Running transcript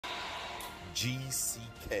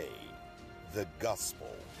GCK, the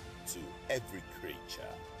gospel to every creature.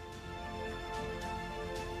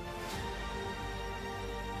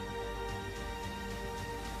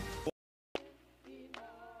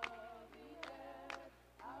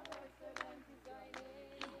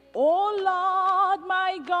 Oh Lord,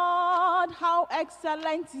 my God, how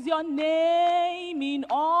excellent is your name in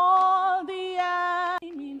all the earth.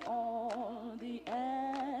 In all the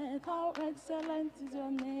earth, how excellent is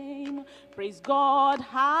your name. Praise God,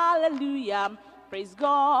 hallelujah. Praise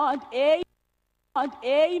God,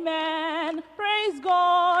 amen. Praise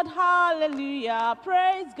God, hallelujah.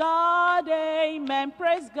 Praise God, amen.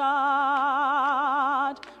 Praise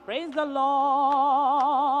God. Praise the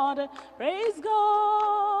Lord. Praise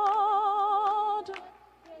God.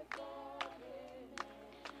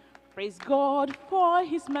 Praise God for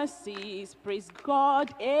his mercies. Praise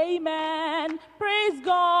God, amen. Praise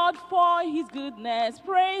God for his goodness.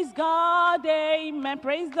 Praise God, amen.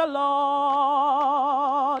 Praise the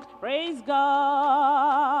Lord. Praise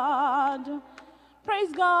God.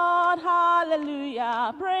 Praise God,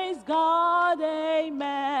 hallelujah. Praise God,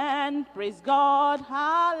 amen. Praise God,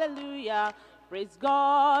 hallelujah. Praise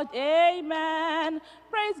God, amen.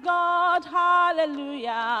 Praise God,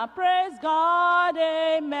 hallelujah. Praise God,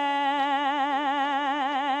 amen.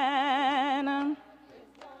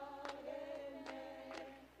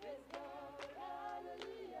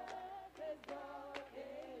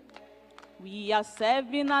 We are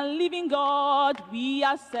serving a living God. We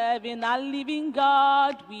are serving a living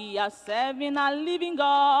God. We are serving a living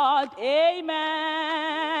God. Amen.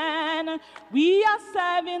 We are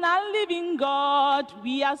serving a living God.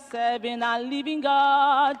 We are serving a living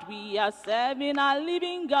God. We are serving a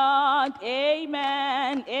living God.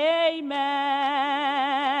 Amen. Amen.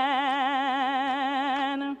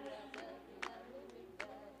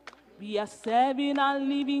 We are serving a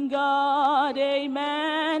living God.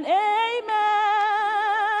 Amen. Amen.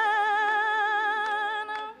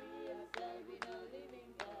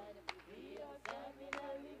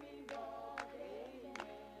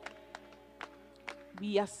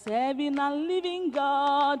 We are serving a living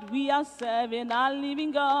God. We are serving a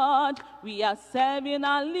living God. We are serving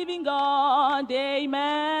a living God. Amen.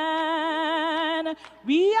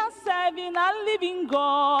 We are serving a living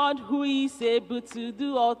God who is able to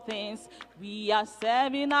do all things. We are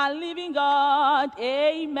serving a living God.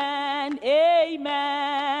 Amen. Amen.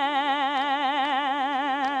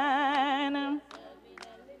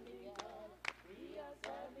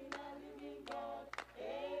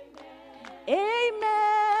 Amen.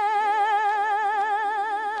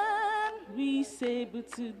 We say able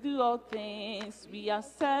to do all things. We are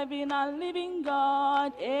serving a living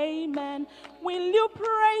God. Amen. Will you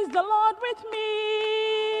praise the Lord with me?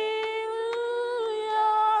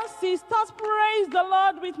 Hallelujah. Sisters, praise the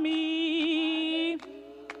Lord with me.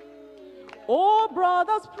 Oh,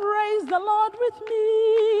 brothers, praise the Lord with me.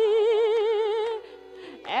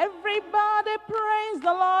 Everybody praise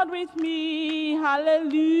the Lord with me.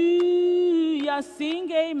 Hallelujah.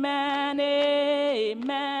 Sing amen,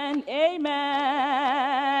 amen,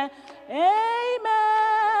 amen. Amen,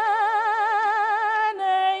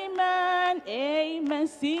 amen, amen.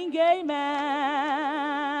 Sing amen,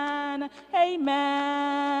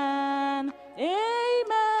 amen,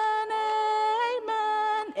 amen,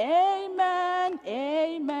 amen, amen,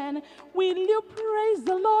 amen. Will you praise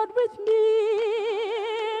the Lord with me?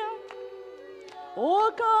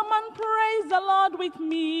 Oh, come and praise the Lord with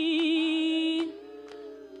me.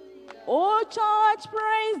 Oh, church,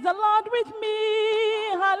 praise the Lord with me.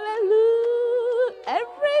 Hallelujah.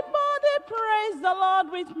 Everybody praise the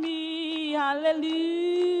Lord with me.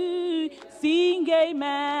 Hallelujah. Sing amen.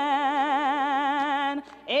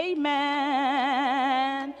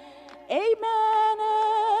 Amen. Amen.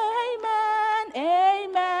 Amen.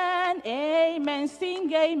 Amen. Amen.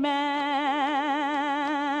 Sing amen.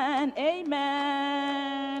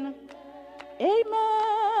 Amen. Amen.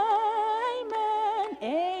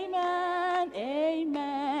 Amen.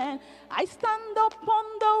 Amen. I stand upon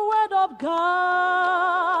the word of God.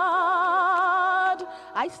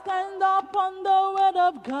 I stand upon the word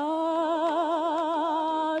of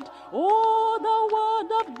God. Oh, the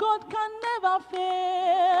word of God can never fail.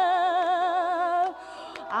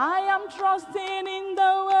 I am trusting in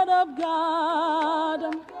the word of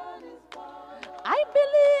God. I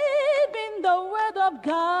believe in the word of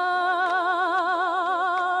God.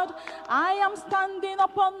 I am standing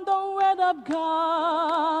upon the word of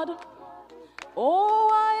God. Oh,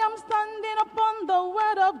 I am standing upon the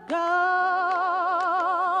word of God.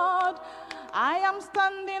 I am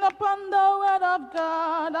standing upon the word of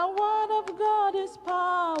God. The word of God is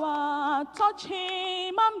power. Touch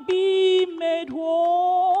him and be made made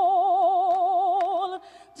whole.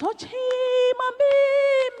 Touch him and be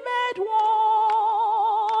made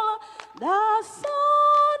whole. The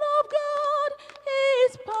Son of God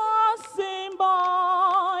is passing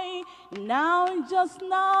by. Now, just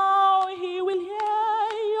now, he will hear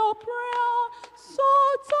your prayer. So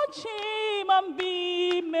touch him and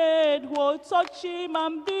be made whole. Touch him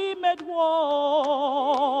and be made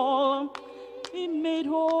whole. Be made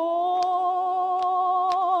whole.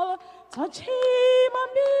 Touch him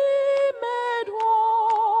and be made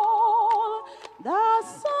whole. The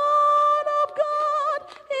Son of God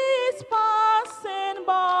is passing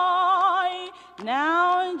by.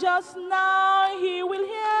 Now, just now, he will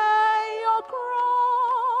hear your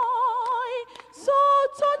cry. So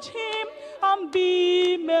touch him and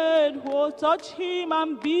be made whole. Touch him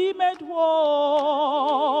and be made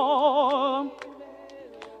whole.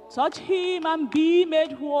 Touch him and be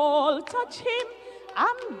made whole. Touch him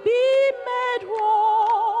and be made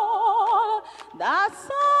whole. The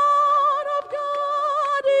Son of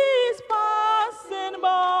God is passing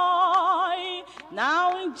by.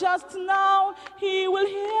 Now, just now, he will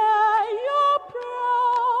hear your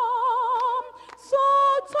prayer. So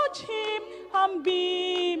touch him and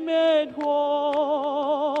be made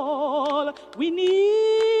whole. We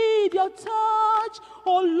need your touch,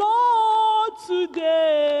 oh Lord, today.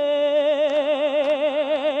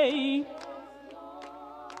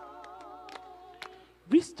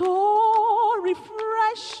 Restore,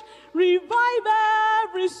 refresh, revive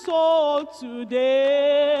every soul today.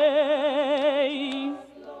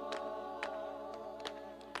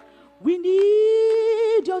 We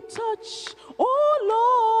need your touch,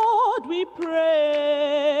 oh Lord, we pray.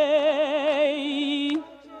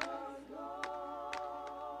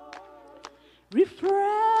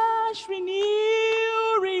 Refresh,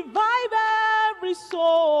 renew, revive every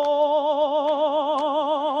soul.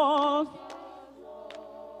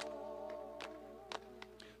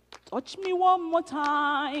 Touch me one more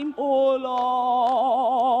time, oh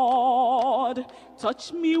Lord.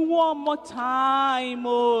 Touch me one more time,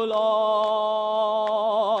 oh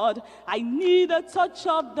Lord. I need a touch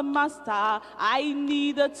of the Master. I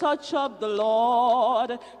need a touch of the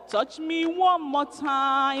Lord. Touch me one more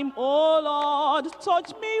time, oh Lord.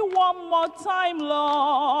 Touch me one more time,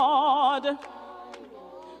 Lord.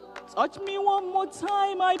 Touch me one more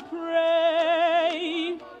time, I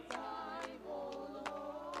pray.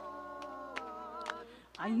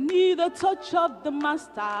 I need a touch of the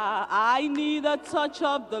Master. I need a touch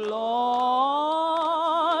of the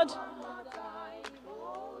Lord.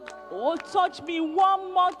 Oh, touch me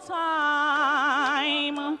one more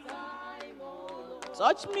time.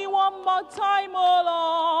 Touch me one more time,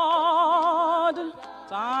 oh Lord.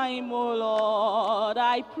 Time, oh Lord,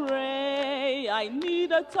 I pray. I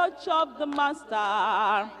need a touch of the Master.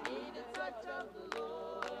 I need a touch of the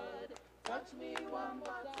Lord. Touch me one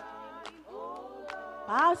more time, oh Lord.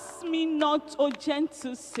 Pass me not, O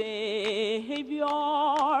gentle Savior.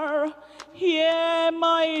 Hear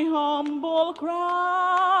my humble cry.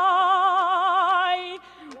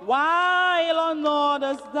 While on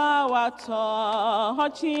others thou art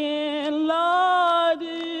touching, Lord,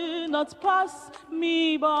 do not pass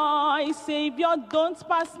me by. Savior, don't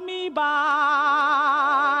pass me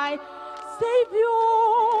by.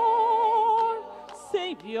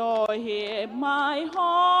 Savior, hear my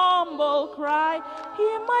humble cry.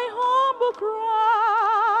 Hear my humble cry.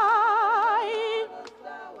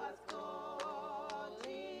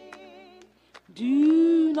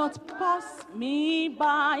 Do not pass me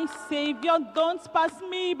by. Savior, don't pass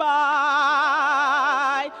me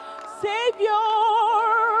by. Savior,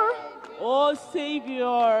 oh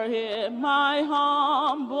Savior, hear my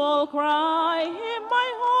humble cry. Hear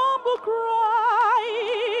my humble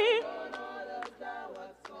cry.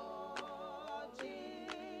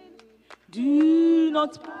 Do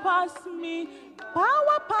not pass me.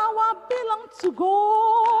 Power belong to God.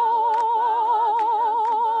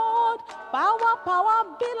 Power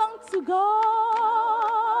belong to God.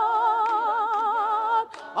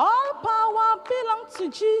 All power belong to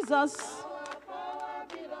Jesus.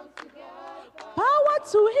 Power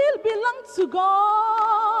to heal belong to God.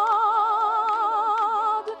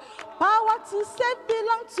 Power to save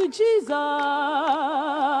belong to Jesus.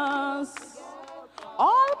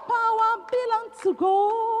 All power belongs to God.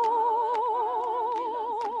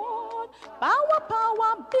 Power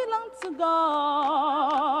belongs to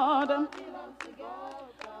God.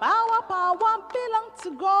 Power belongs to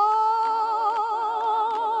God.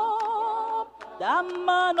 The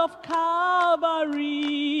man of Calvary.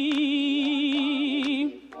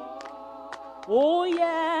 Oh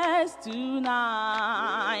yes,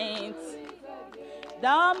 tonight.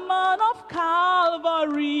 the man of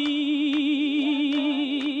Calvary.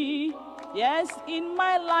 Yes, in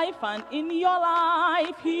my life and in your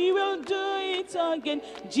life, he will do it again.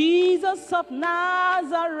 Jesus of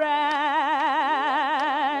Nazareth.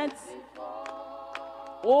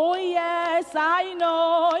 Oh yes, I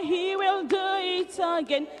know he will do it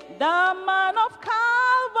again. The man of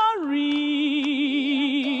Calvary.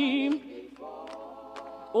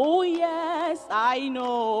 Oh yes, I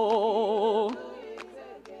know.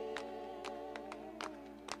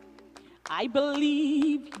 I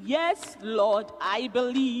believe, yes, Lord, I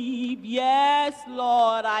believe, yes,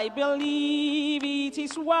 Lord, I believe it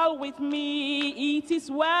is well with me, it is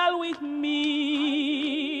well with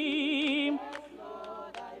me.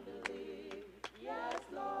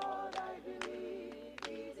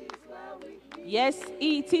 Yes,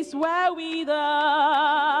 it is well with us.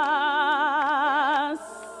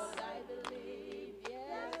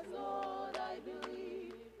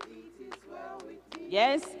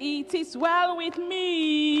 Yes, it is well with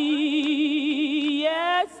me.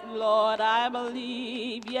 Yes, Lord, I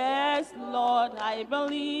believe. Yes, Lord, I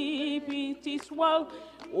believe it is well.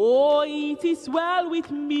 Oh, it is well with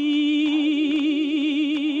me.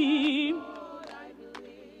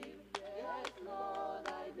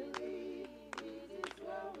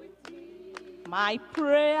 My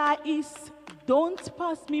prayer is, don't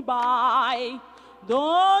pass me by.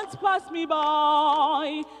 Don't pass me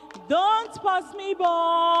by. Don't pass me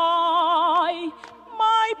by.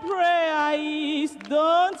 My prayer is,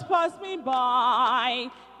 don't pass me by.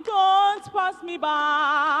 Don't pass me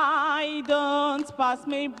by. Don't pass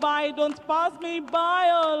me by. Don't pass me by,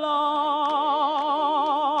 oh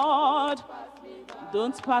Lord.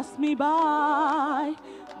 Don't pass me by.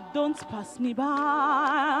 Don't pass me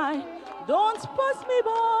by. Don't pass me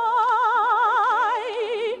by.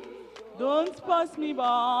 Don't pass me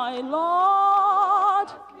by, Lord.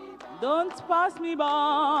 Don't pass me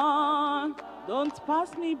by. Don't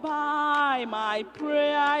pass me by. My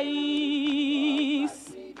prayer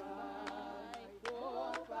is,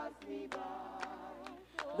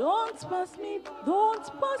 don't pass me,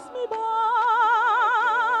 don't pass me by.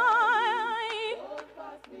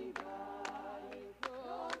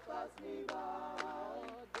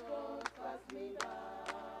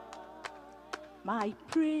 My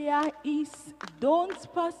prayer is,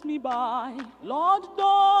 don't pass me by. Lord,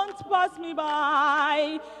 don't pass me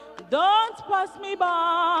by. Don't pass me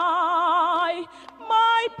by.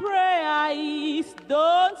 My prayer is,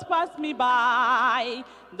 don't pass me by.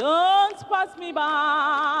 Don't pass me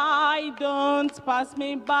by. Don't pass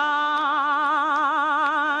me by.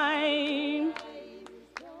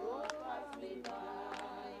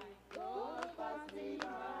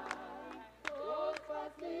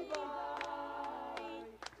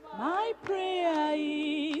 My prayer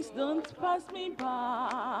is, don't pass me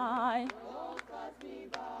by. Don't pass me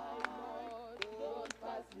by, Lord, don't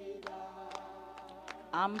pass me by.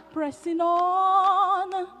 I'm pressing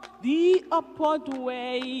on the upward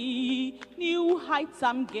way. New heights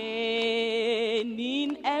I'm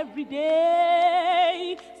gaining every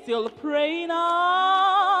day. Still praying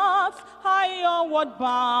up, high onward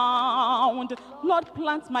bound. Lord,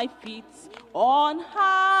 plant my feet on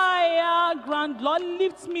higher ground. Lord,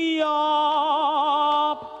 lift me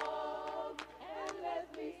up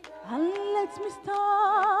and let me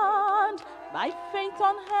stand by faith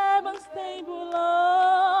on heaven's stable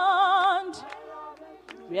land,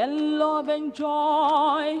 where love and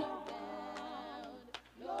joy.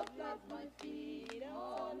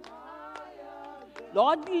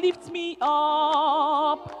 Lord, lift me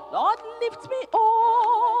up. Lord, lift me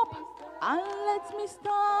up and let me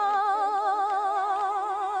stand.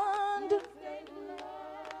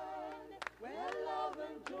 Where love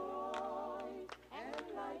and joy and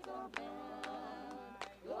light abound.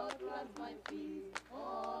 Lord, plant my feet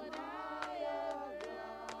on higher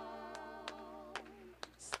ground.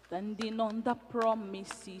 Standing on the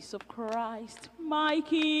promises of Christ, my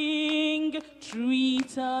King, through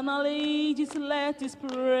eternal ages, let his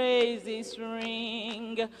praises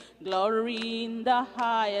ring. Glory in the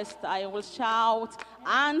highest, I will shout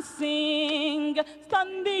and sing.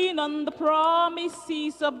 Standing on the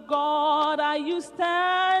promises of God, are you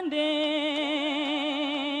standing?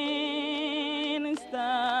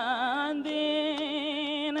 Standing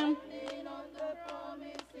on the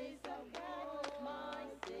promises of God, my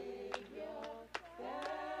Savior.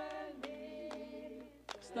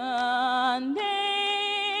 Standing,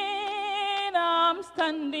 I'm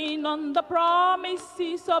standing on the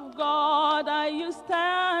promises of God. Are you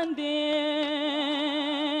standing?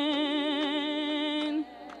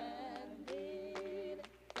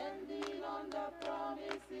 Standing on the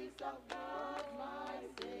promises of God, my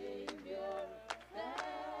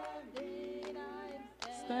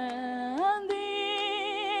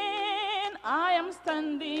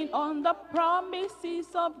standing on the promises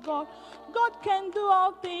of God. God can do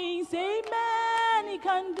all things, amen. He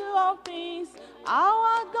can do all things.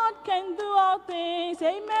 Our God can do all things,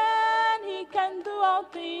 amen. He can do all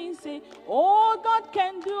things. Oh, God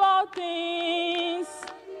can do all things.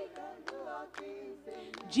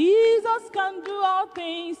 Jesus can do all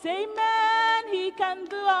things, amen. He can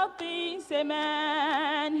do all things,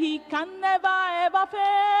 amen. He can never ever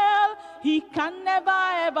fail. He can never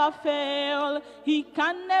ever fail. He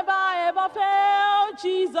can never ever fail.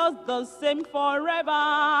 Jesus the same forever.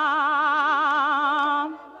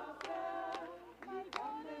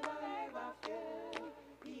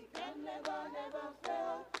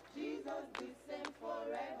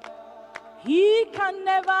 He can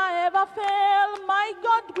never ever fail. My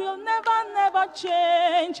God will never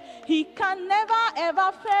change. He can never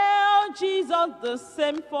ever fail. Jesus the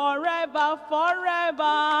same forever,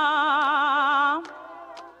 forever.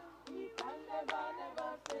 He can never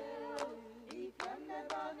fail. He can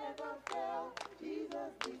never fail.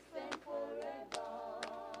 Jesus the same forever.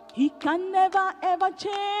 He can never ever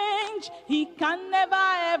change. He can never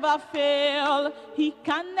ever fail. He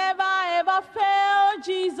can never ever fail.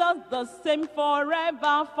 Jesus the same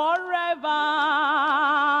forever, forever.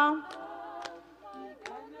 He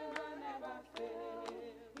can never fail.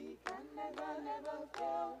 He can never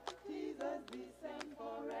fail. Jesus the same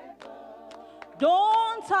forever.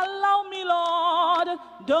 Don't allow me, Lord.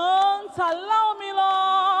 Don't allow me,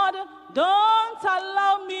 Lord. Don't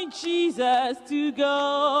allow me, Jesus, to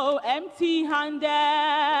go empty-handed.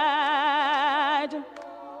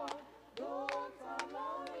 Don't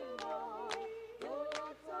allow me, Lord.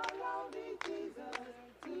 Don't allow me, Jesus,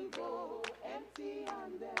 to go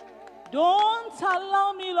empty-handed. Don't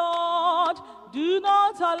allow me, Lord. Do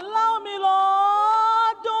not allow me, Lord.